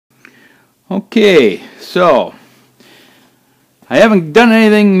Okay, so I haven't done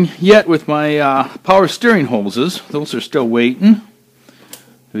anything yet with my power steering hoses. Those are still waiting to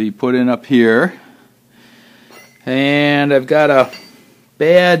be put in up here. And I've got a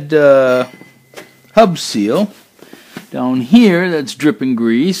bad hub seal down here that's dripping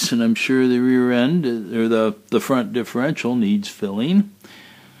grease, and I'm sure the rear end or the front differential needs filling,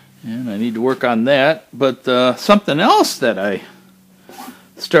 and I need to work on that. But something else that I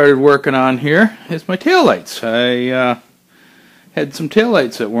started working on here is my taillights. I had some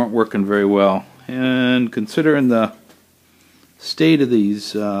taillights that weren't working very well, and considering the state of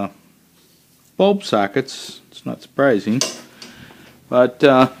these bulb sockets, it's not surprising. But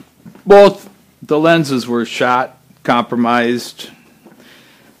both the lenses were shot, compromised,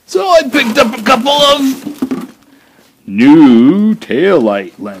 so I picked up a couple of new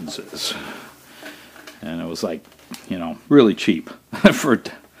taillight lenses, and it was like, you know, really cheap for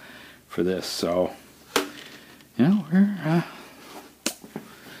this. So, you know, we're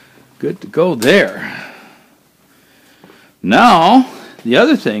good to go there. Now, the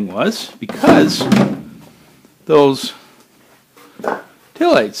other thing was, because those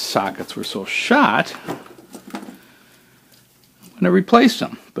taillight sockets were so shot, I'm going to replace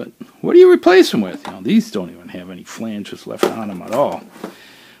them. But what do you replace them with? You know, these don't even have any flanges left on them at all.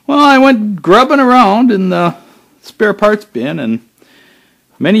 Well, I went grubbing around in the spare parts bin, and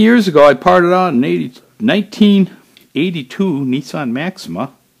many years ago I parted out an 1982 Nissan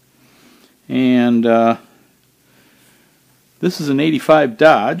Maxima, and this is an 85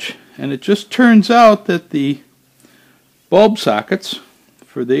 Dodge, and it just turns out that the bulb sockets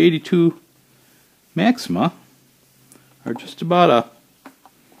for the 82 Maxima are just about a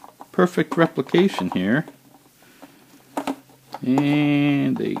perfect replication here,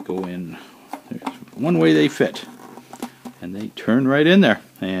 and they go in. There's one way they fit, and they turn right in there.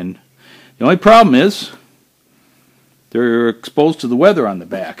 And the only problem is they're exposed to the weather on the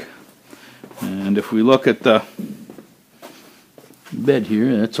back. And if we look at the bed here,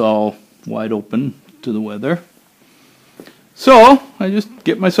 it's all wide open to the weather. So I just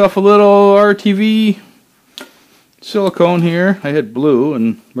get myself a little RTV silicone here. I had blue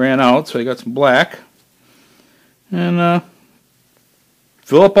and ran out, so I got some black, and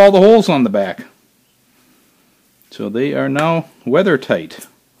fill up all the holes on the back. So they are now weather tight.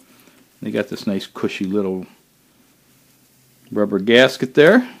 They got this nice cushy little rubber gasket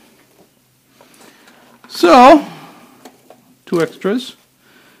there. So, two extras.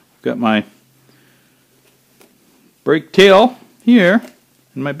 Got my brake tail here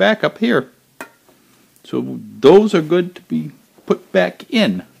and my backup here. So those are good to be put back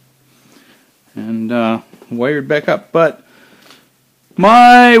in and wired back up. But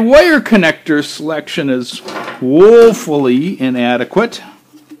my wire connector selection is woefully inadequate,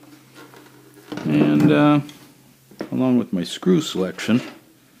 and along with my screw selection,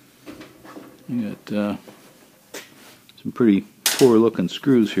 I got some pretty poor looking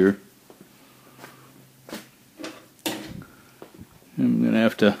screws here. I'm gonna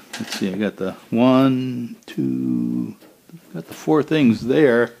have to, let's see, I got the one, two, got the four things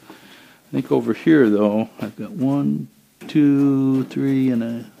there. I think over here though, I've got 1, 2, 3,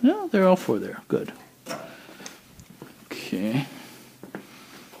 and no, they're all four there. Good. Okay.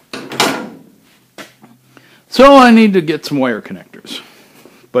 So I need to get some wire connectors.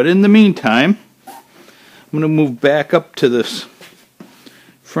 But in the meantime, I'm going to move back up to this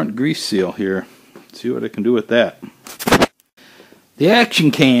front grease seal here. See what I can do with that. The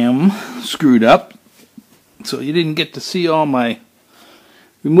action cam screwed up, so you didn't get to see all my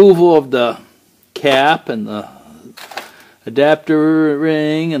removal of the cap and the adapter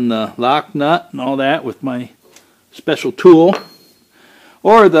ring and the lock nut and all that with my special tool,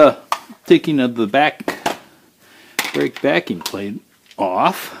 or the taking of the brake backing plate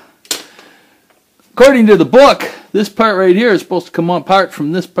off. According to the book, this part right here is supposed to come apart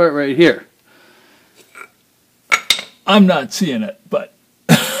from this part right here. I'm not seeing it, but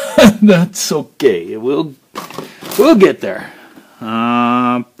that's okay. We'll get there.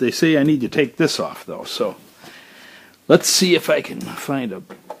 They say I need to take this off though, so let's see if I can find a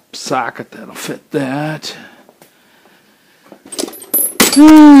socket that'll fit that. What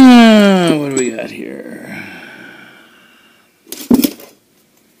do we got here?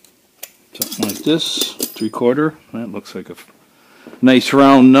 Something like this, 3/4. That looks like a nice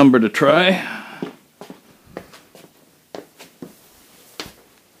round number to try.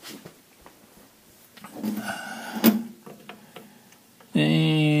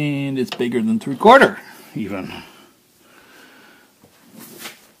 And it's bigger than 3/4 even.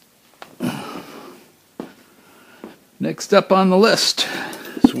 Next up on the list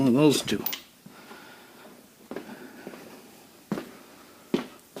is one of those two.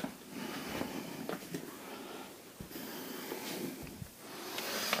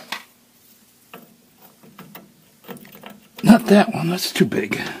 that one. That's too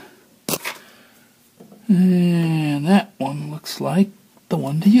big. And that one looks like the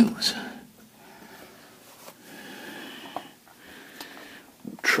one to use.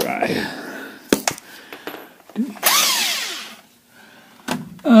 We'll try.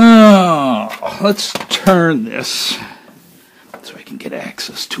 Oh, let's turn this so I can get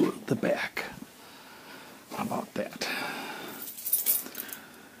access to the back. How about that?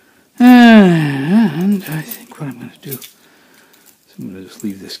 And I think what I'm going to do is I'm going to just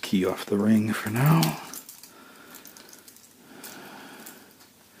leave this key off the ring for now.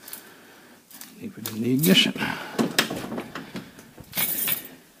 Leave it in the ignition.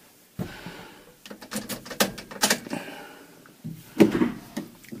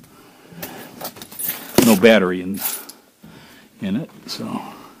 No battery in it, so.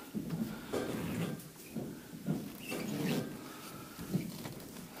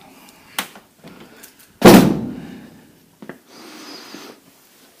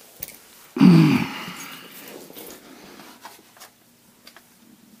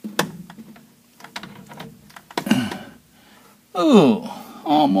 Oh,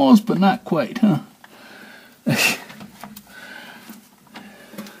 almost, but not quite, huh?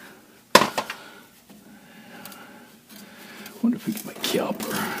 Wonder if we can make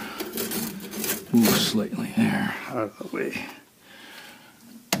caliper move slightly there, out of the way.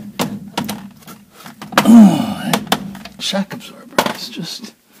 Oh, that shock absorber is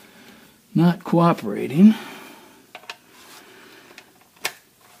just not cooperating.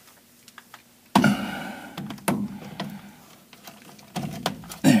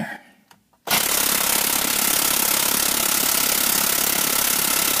 There.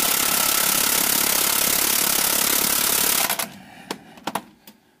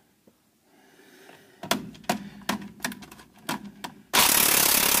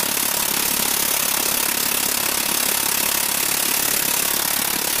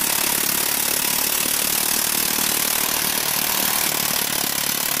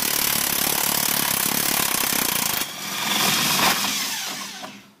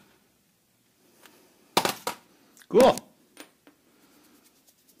 Cool.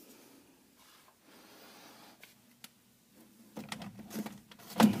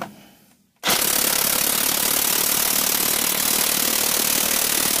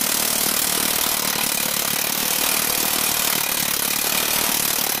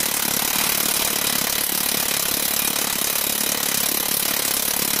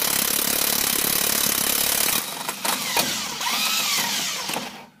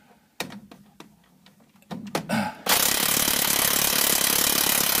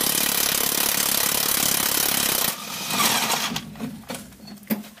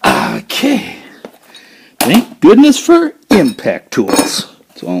 Okay. Thank goodness for impact tools.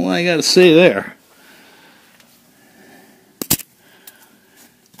 That's all I got to say there.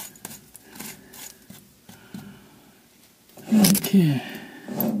 Okay.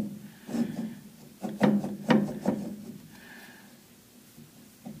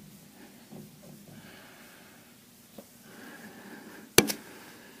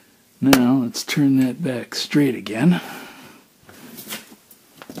 Now let's turn that back straight again.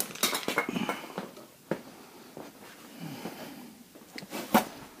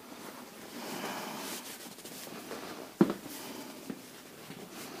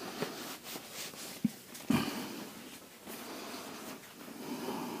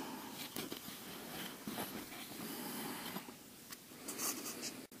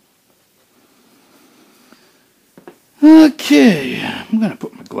 Okay, I'm going to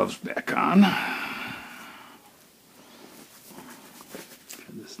put my gloves back on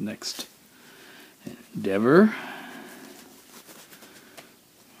for this next endeavor.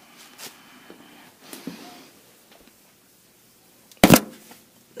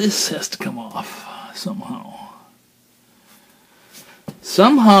 This has to come off somehow.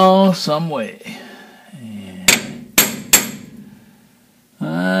 Somehow, some way. And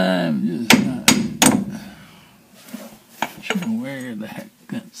I'm just not sure where the heck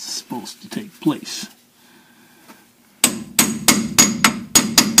that's supposed to take place.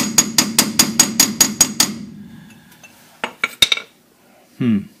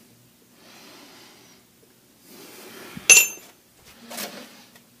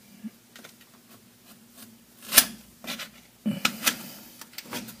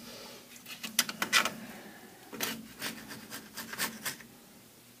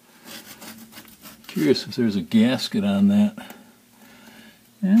 Curious if there's a gasket on that.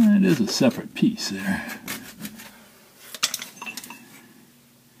 Yeah, it is a separate piece there.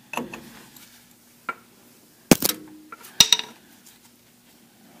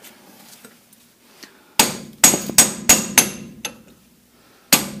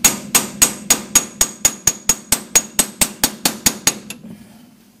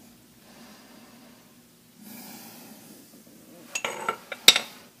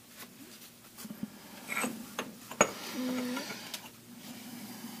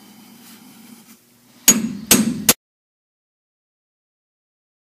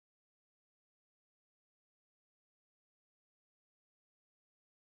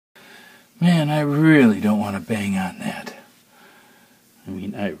 Man, I really don't want to bang on that. I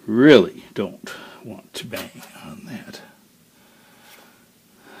mean, I really don't want to bang on that.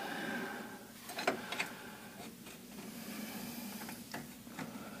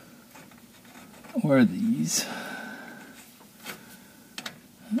 Or these.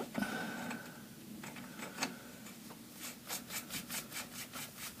 I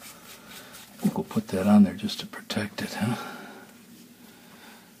think we'll put that on there just to protect it, huh?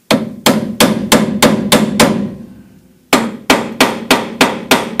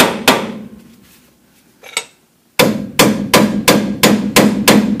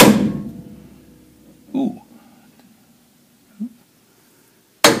 Ooh.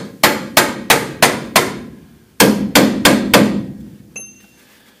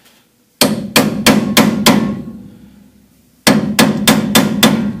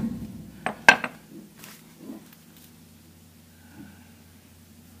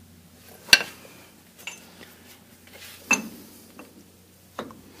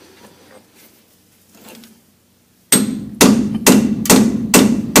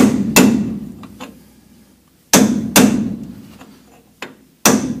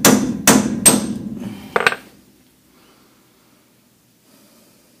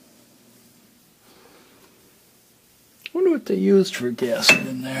 Wonder what they used for gasket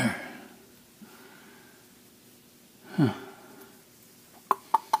in there. Huh.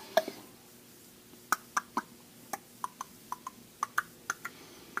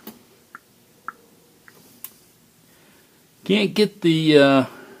 Can't get the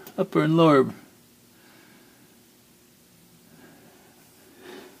upper and lower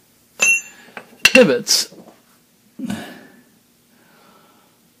pivots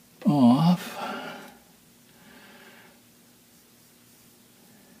off.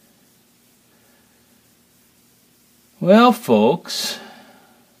 Well, folks,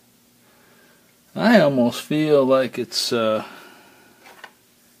 I almost feel like it's YouTube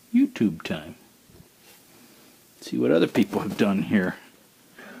time. See what other people have done here.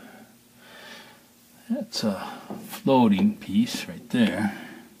 That's a floating piece right there.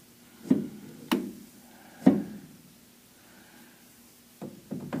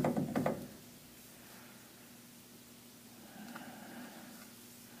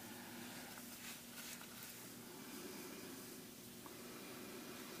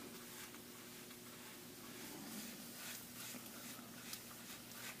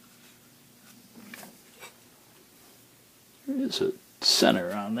 There is a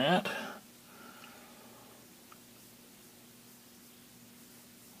center on that.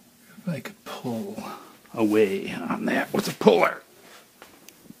 If I could pull away on that with a puller.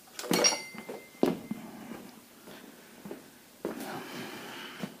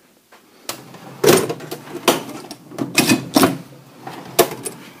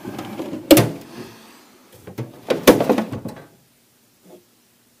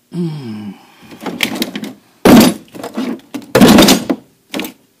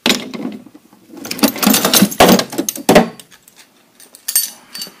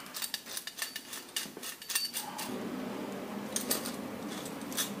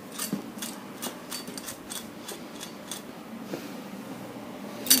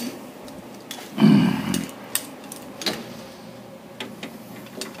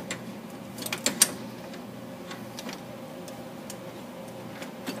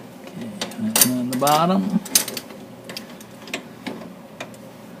 On the bottom.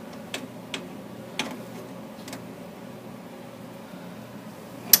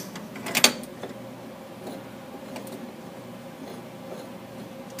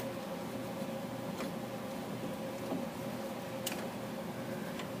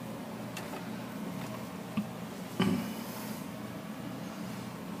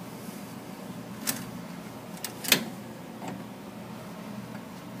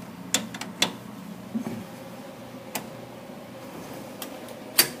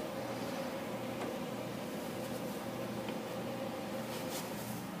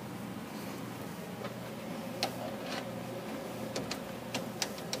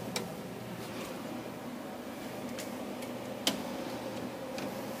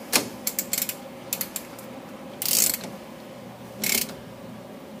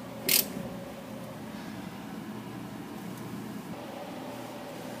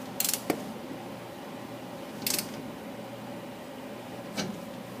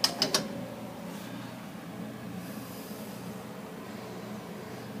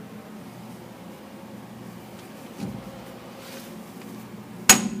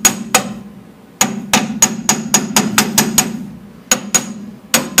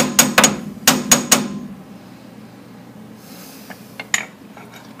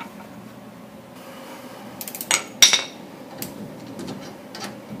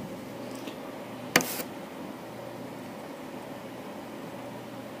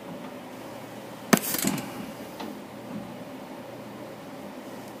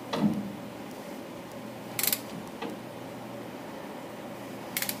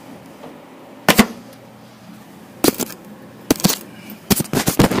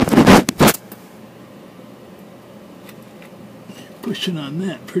 pushing on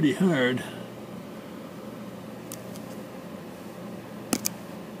that pretty hard.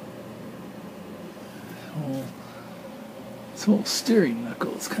 This whole steering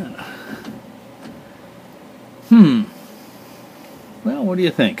knuckle is kind of... Well, what do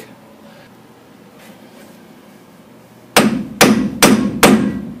you think?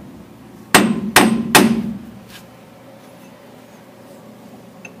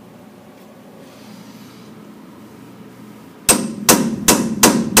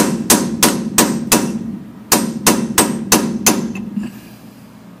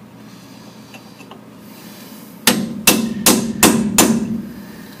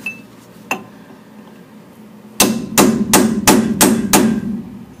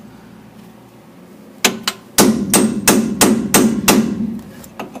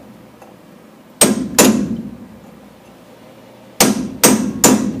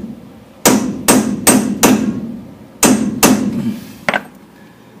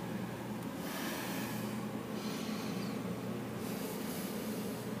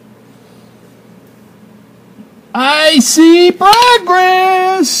 I see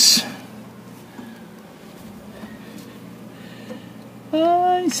progress.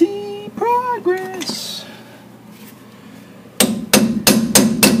 I see progress.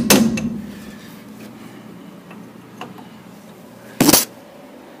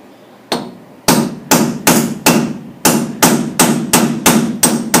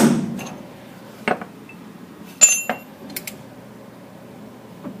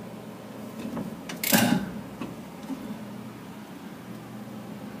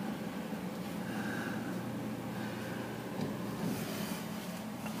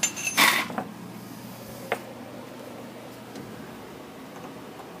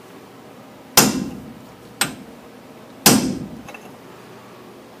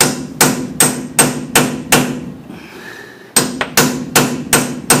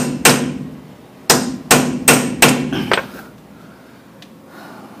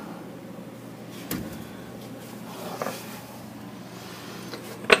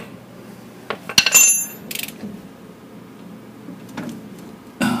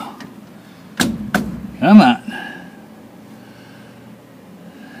 Come on.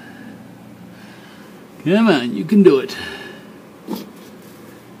 Come on, you can do it.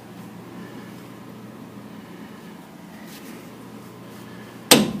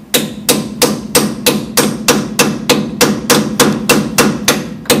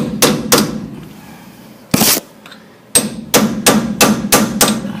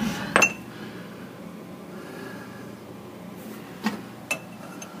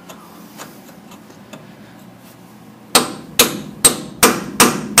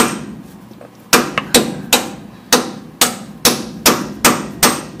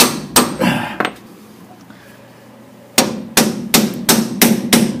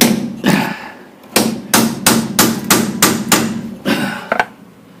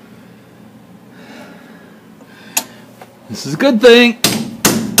 This is a good thing.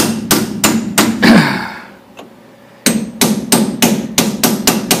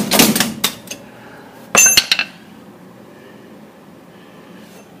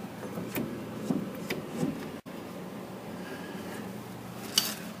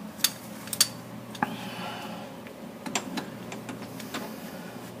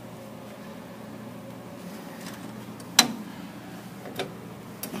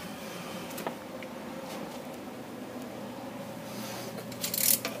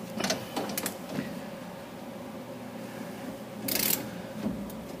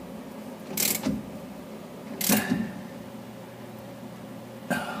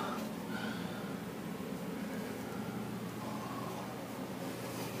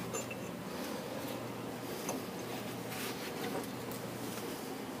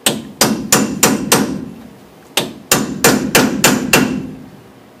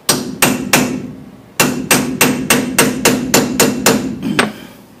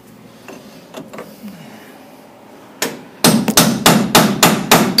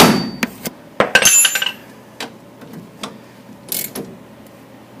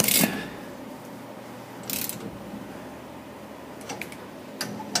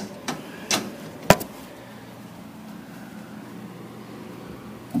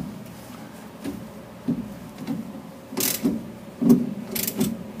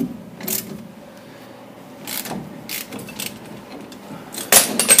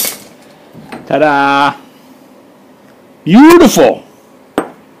 Ta-da! Beautiful!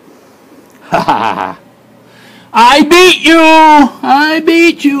 Ha ha ha! I beat you! I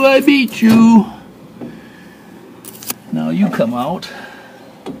beat you! I beat you! Now you come out.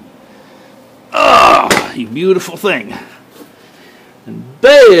 Oh, you beautiful thing.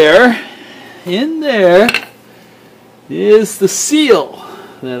 there, in there, is the seal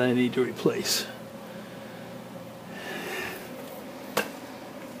that I need to replace.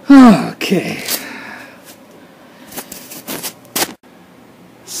 Okay.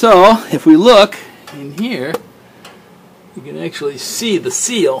 So, if we look in here, you can actually see the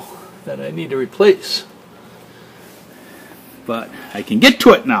seal that I need to replace. But I can get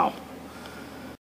to it now.